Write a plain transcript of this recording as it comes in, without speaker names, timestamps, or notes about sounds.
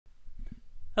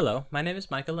Hello, my name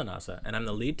is Micah Lanasa, and I'm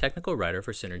the lead technical writer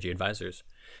for Synergy Advisors.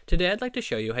 Today I'd like to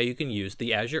show you how you can use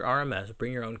the Azure RMS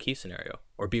Bring Your Own Key scenario,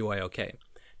 or BYOK,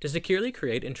 to securely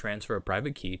create and transfer a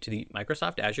private key to the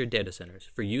Microsoft Azure data centers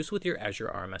for use with your Azure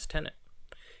RMS tenant.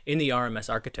 In the RMS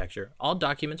architecture, all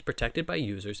documents protected by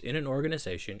users in an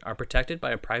organization are protected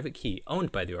by a private key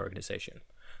owned by the organization,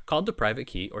 called the private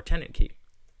key or tenant key.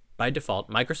 By default,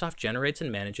 Microsoft generates and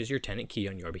manages your tenant key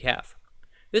on your behalf.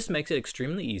 This makes it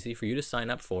extremely easy for you to sign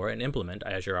up for and implement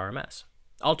Azure RMS.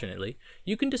 Alternately,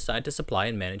 you can decide to supply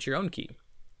and manage your own key.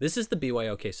 This is the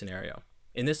BYOK scenario.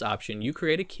 In this option, you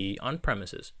create a key on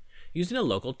premises using a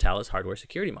local Thales hardware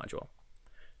security module.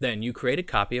 Then you create a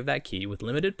copy of that key with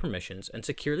limited permissions and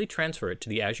securely transfer it to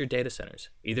the Azure data centers,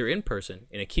 either in person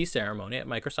in a key ceremony at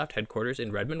Microsoft headquarters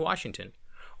in Redmond, Washington,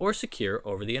 or secure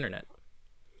over the internet.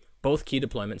 Both key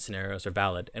deployment scenarios are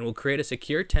valid and will create a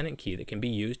secure tenant key that can be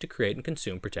used to create and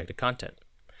consume protected content.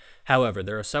 However,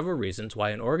 there are several reasons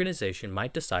why an organization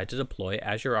might decide to deploy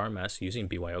Azure RMS using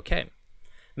BYOK.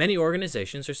 Many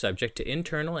organizations are subject to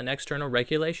internal and external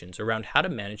regulations around how to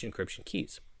manage encryption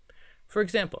keys. For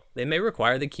example, they may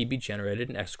require the key be generated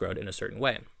and escrowed in a certain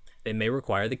way. They may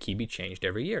require the key be changed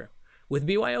every year. With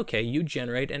BYOK, you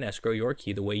generate and escrow your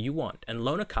key the way you want and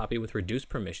loan a copy with reduced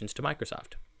permissions to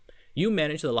Microsoft. You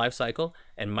manage the lifecycle,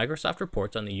 and Microsoft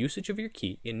reports on the usage of your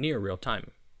key in near real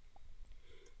time.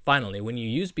 Finally, when you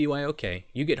use BYOK,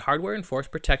 you get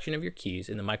hardware-enforced protection of your keys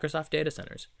in the Microsoft data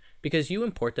centers because you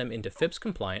import them into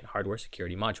FIPS-compliant hardware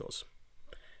security modules.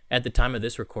 At the time of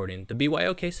this recording, the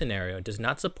BYOK scenario does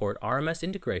not support RMS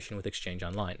integration with Exchange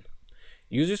Online.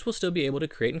 Users will still be able to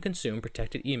create and consume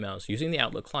protected emails using the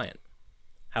Outlook client.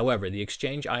 However, the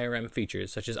Exchange IRM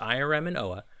features such as IRM and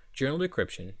OA, journal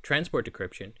decryption, transport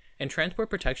decryption, and transport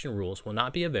protection rules will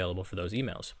not be available for those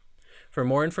emails. For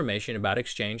more information about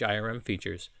Exchange IRM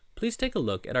features, please take a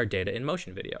look at our Data in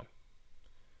Motion video.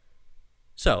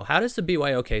 So, how does the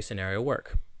BYOK scenario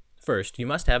work? First, you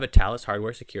must have a Thales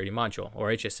Hardware Security Module, or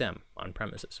HSM, on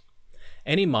premises.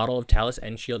 Any model of Thales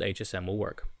EnShield HSM will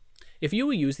work. If you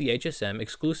will use the HSM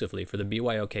exclusively for the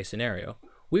BYOK scenario,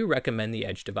 we recommend the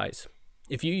Edge device.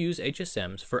 If you use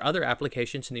HSMs for other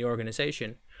applications in the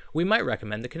organization, we might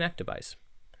recommend the Connect device.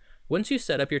 Once you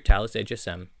set up your Thales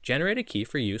HSM, generate a key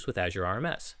for use with Azure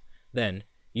RMS. Then,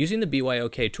 using the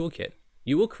BYOK toolkit,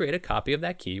 you will create a copy of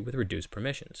that key with reduced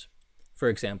permissions. For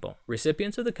example,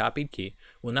 recipients of the copied key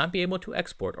will not be able to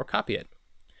export or copy it.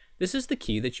 This is the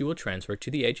key that you will transfer to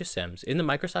the HSMs in the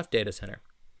Microsoft Data Center,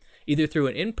 either through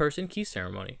an in-person key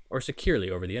ceremony or securely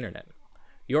over the internet.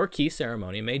 Your key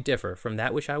ceremony may differ from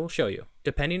that which I will show you,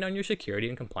 depending on your security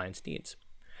and compliance needs.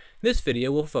 This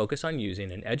video will focus on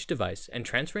using an Edge device and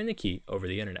transferring the key over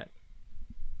the internet.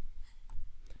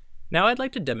 Now I'd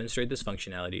like to demonstrate this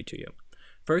functionality to you.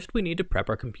 First, we need to prep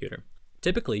our computer.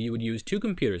 Typically, you would use two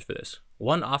computers for this,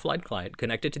 one offline client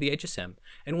connected to the HSM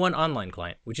and one online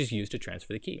client, which is used to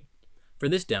transfer the key. For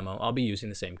this demo, I'll be using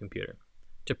the same computer.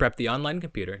 To prep the online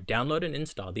computer, download and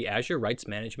install the Azure Rights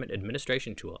Management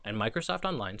Administration Tool and Microsoft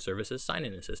Online Services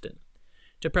Sign-In Assistant.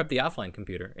 To prep the offline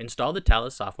computer, install the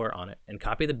Thales software on it and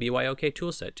copy the BYOK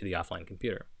toolset to the offline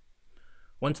computer.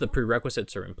 Once the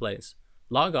prerequisites are in place,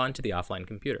 log on to the offline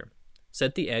computer.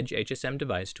 Set the Edge HSM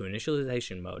device to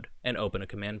initialization mode and open a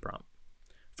command prompt.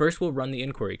 First, we'll run the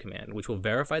inquiry command, which will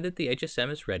verify that the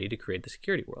HSM is ready to create the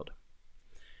security world.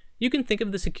 You can think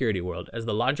of the security world as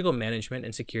the logical management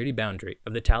and security boundary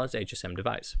of the Thales HSM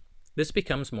device. This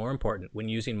becomes more important when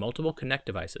using multiple Connect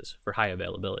devices for high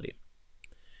availability.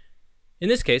 In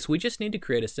this case, we just need to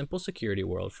create a simple security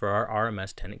world for our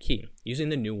RMS tenant key using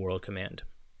the new world command.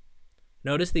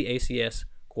 Notice the ACS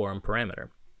quorum parameter.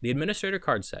 The administrator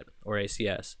card set, or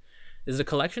ACS, is a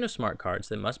collection of smart cards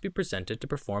that must be presented to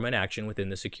perform an action within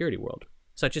the security world,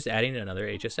 such as adding another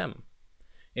HSM.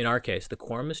 In our case, the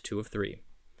quorum is 2 of 3,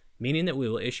 meaning that we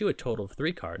will issue a total of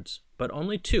 3 cards, but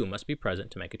only 2 must be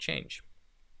present to make a change.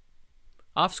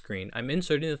 Off-screen, I'm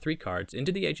inserting the 3 cards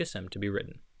into the HSM to be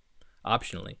written.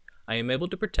 Optionally, I am able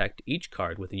to protect each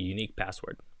card with a unique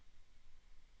password.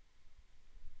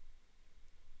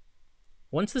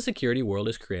 Once the security world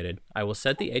is created, I will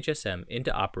set the HSM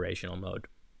into operational mode.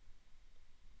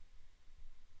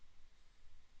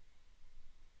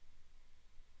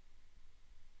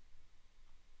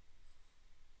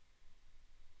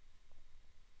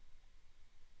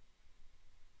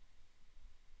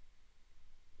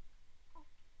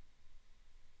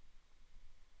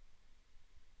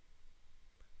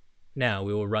 Now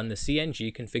we will run the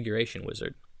CNG configuration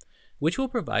wizard, which will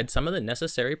provide some of the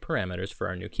necessary parameters for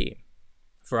our new key.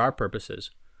 For our purposes,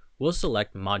 we'll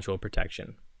select module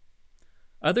protection.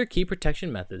 Other key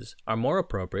protection methods are more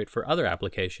appropriate for other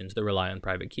applications that rely on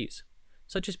private keys,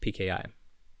 such as PKI.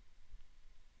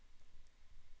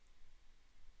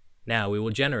 Now we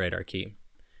will generate our key.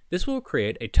 This will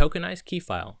create a tokenized key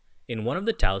file in one of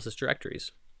the Thales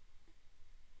directories.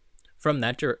 From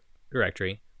that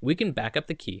directory, we can back up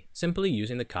the key simply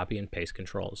using the copy and paste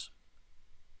controls.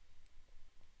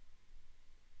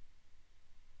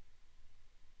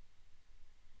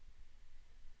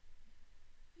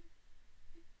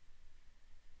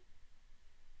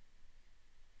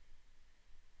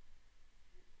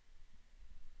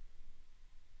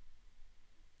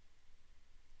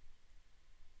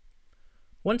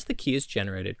 Once the key is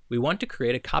generated, we want to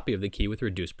create a copy of the key with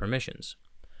reduced permissions.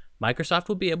 Microsoft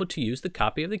will be able to use the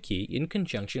copy of the key in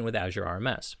conjunction with Azure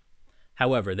RMS.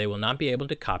 However, they will not be able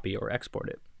to copy or export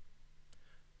it.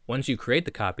 Once you create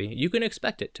the copy, you can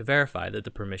expect it to verify that the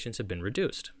permissions have been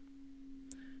reduced.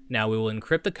 Now we will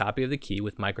encrypt the copy of the key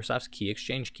with Microsoft's key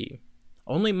exchange key.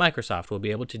 Only Microsoft will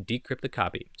be able to decrypt the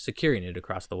copy, securing it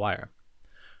across the wire.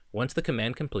 Once the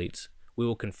command completes, we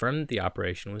will confirm that the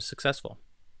operation was successful.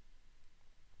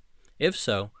 If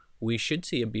so, we should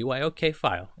see a BYOK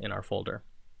file in our folder.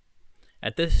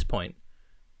 At this point,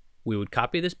 we would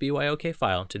copy this BYOK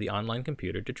file to the online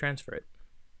computer to transfer it.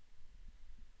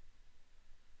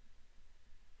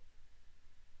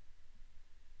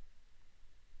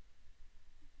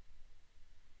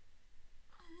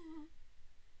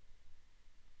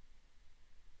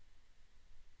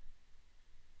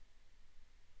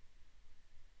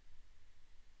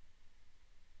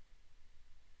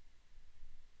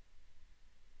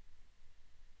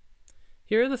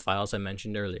 Here are the files I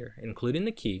mentioned earlier, including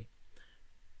the key,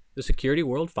 the security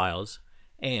world files,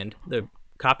 and the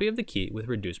copy of the key with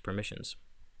reduced permissions.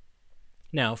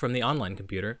 Now, from the online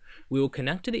computer, we will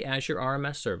connect to the Azure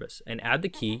RMS service and add the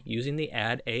key using the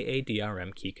add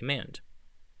AADRM key command.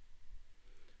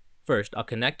 First, I'll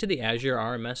connect to the Azure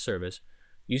RMS service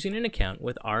using an account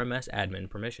with RMS admin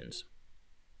permissions.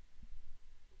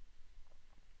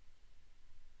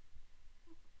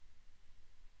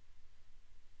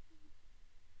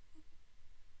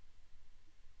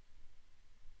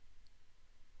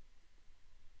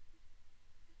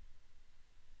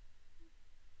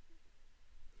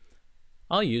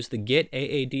 I'll use the get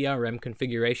AADRM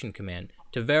configuration command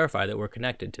to verify that we're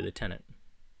connected to the tenant.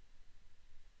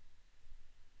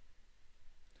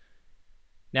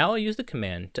 Now I'll use the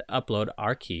command to upload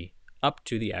our key up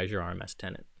to the Azure RMS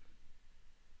tenant.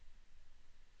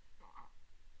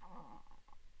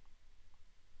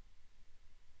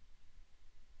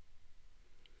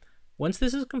 Once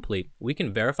this is complete, we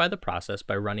can verify the process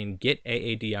by running get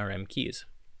AADRM keys.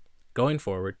 Going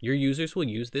forward, your users will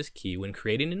use this key when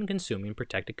creating and consuming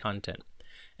protected content,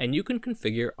 and you can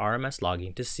configure RMS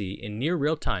logging to see in near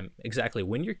real time exactly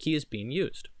when your key is being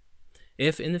used.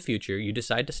 If in the future you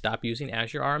decide to stop using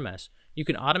Azure RMS, you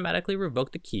can automatically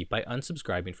revoke the key by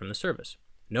unsubscribing from the service.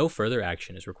 No further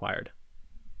action is required.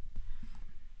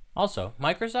 Also,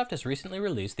 Microsoft has recently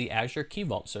released the Azure Key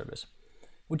Vault service,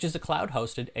 which is a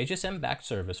cloud-hosted HSM-backed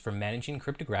service for managing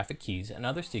cryptographic keys and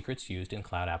other secrets used in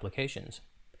cloud applications.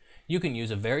 You can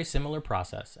use a very similar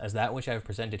process as that which I have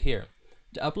presented here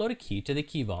to upload a key to the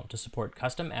Key Vault to support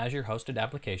custom Azure-hosted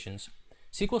applications,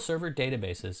 SQL Server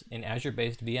databases in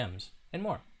Azure-based VMs, and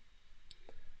more.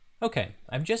 Okay,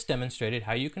 I've just demonstrated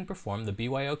how you can perform the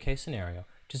BYOK scenario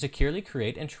to securely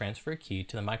create and transfer a key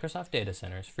to the Microsoft data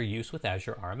centers for use with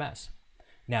Azure RMS.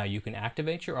 Now you can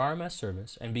activate your RMS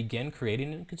service and begin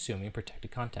creating and consuming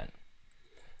protected content.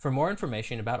 For more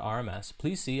information about RMS,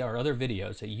 please see our other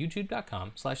videos at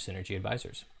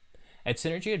youtube.com/synergyadvisors. At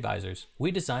Synergy Advisors,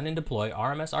 we design and deploy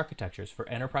RMS architectures for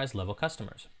enterprise-level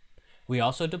customers. We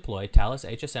also deploy Thales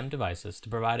HSM devices to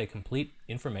provide a complete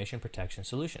information protection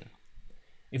solution.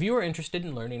 If you are interested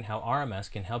in learning how RMS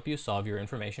can help you solve your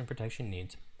information protection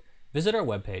needs, visit our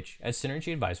webpage at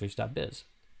synergyadvisors.biz.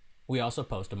 We also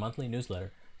post a monthly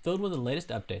newsletter filled with the latest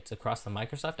updates across the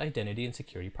Microsoft identity and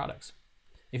security products.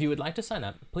 If you would like to sign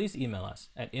up, please email us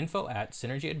at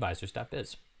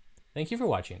info@synergyadvisors.biz. Thank you for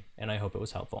watching, and I hope it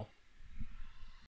was helpful.